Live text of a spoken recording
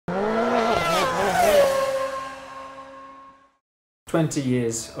20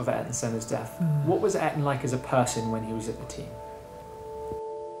 years of Ayrton Senna's death. What was Ayrton like as a person when he was at the team?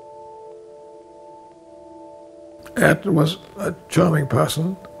 Ayrton was a charming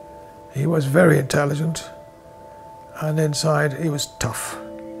person. He was very intelligent, and inside he was tough.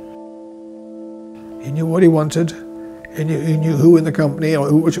 He knew what he wanted. He knew who in the company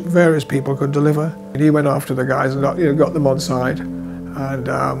or which various people could deliver. And he went after the guys and got them on side, and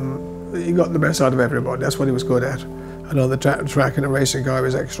he got the best out of everybody. That's what he was good at. And on the track in a racing car, he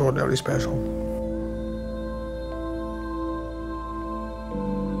was extraordinarily special.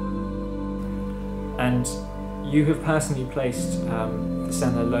 And you have personally placed the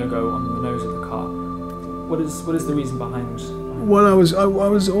Senna logo on the nose of the car. What is the reason behind? Well, I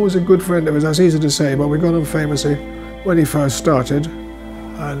was always a good friend of his. That's easy to say, but we got him famously when he first started,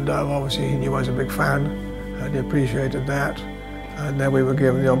 and obviously he knew I was a big fan, and he appreciated that. And then we were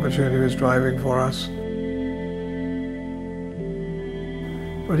given the opportunity of his driving for us.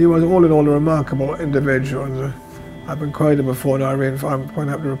 But he was all in all a remarkable individual. And, I've been quoted before, and I'm quite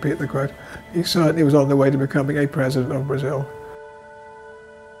happy to repeat the quote. He certainly was on the way to becoming a president of Brazil.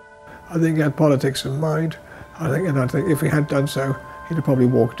 I think he had politics in mind. I think if he had done so, he'd have probably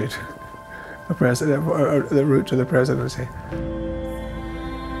walked it, the route to the presidency.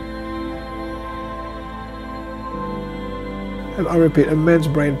 And I repeat, immense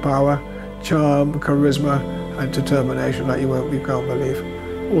brain power, charm, charisma, and determination like you can't believe.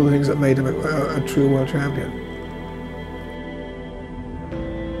 All the things that made him a true world champion.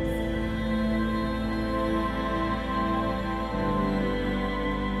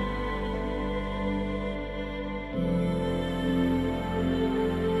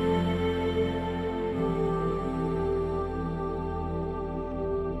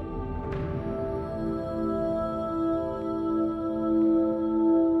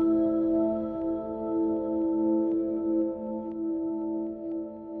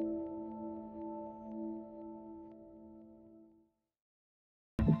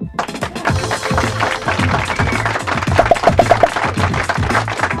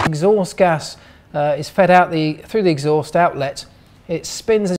 Exhaust gas is fed out through the exhaust outlet. It spins